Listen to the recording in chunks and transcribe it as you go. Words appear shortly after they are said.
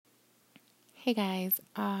Hey guys,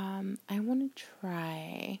 I want to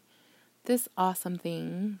try this awesome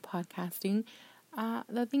thing, podcasting.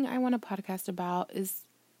 The thing I want to podcast about is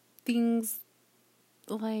things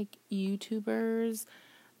like YouTubers,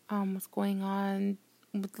 what's going on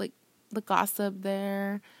with like the gossip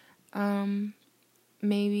there. Um,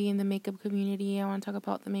 Maybe in the makeup community. I want to talk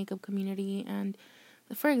about the makeup community. And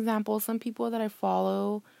for example, some people that I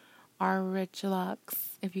follow are Rich Lux.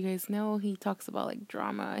 If you guys know, he talks about like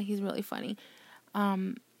drama. He's really funny.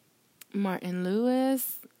 Martin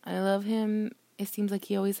Lewis, I love him. It seems like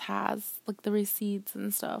he always has like the receipts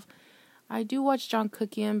and stuff. I do watch John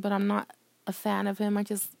Cookian, but I'm not a fan of him. I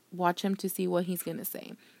just watch him to see what he's gonna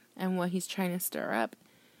say and what he's trying to stir up.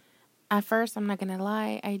 At first, I'm not gonna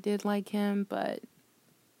lie, I did like him, but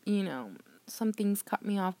some things caught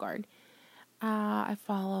me off guard. I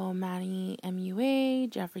follow Manny MUA,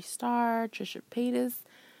 Jeffree Star, Trisha Paytas.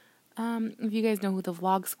 If you guys know who the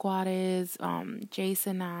Vlog Squad is,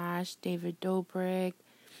 Jason Nash, David Dobrik,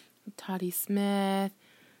 Toddy Smith,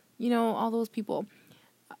 all those people.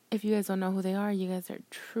 If you guys don't know who they are, you guys are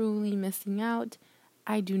truly missing out.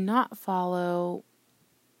 I do not follow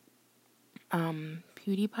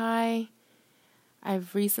PewDiePie.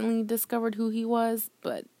 I've recently discovered who he was,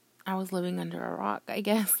 but I was living under a rock, I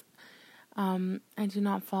guess. I do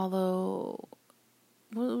not follow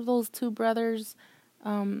those two brothers.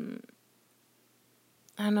 I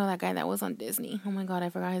know that guy that was on Disney. Oh my god, I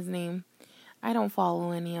forgot his name. I don't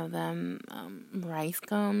follow any of them. Rice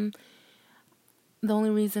Gum. The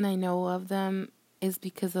only reason I know of them is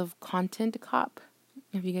because of Content Cop.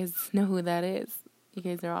 If you guys know who that is, you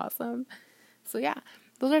guys are awesome. So yeah,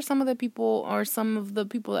 those are some of the people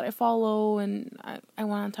that I follow, and I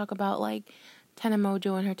want to talk about like Tana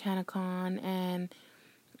Mojo and her TanaCon and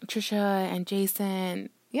Trisha and Jason.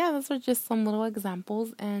 Yeah, those are just some little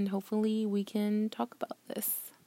examples, and hopefully we can talk about this.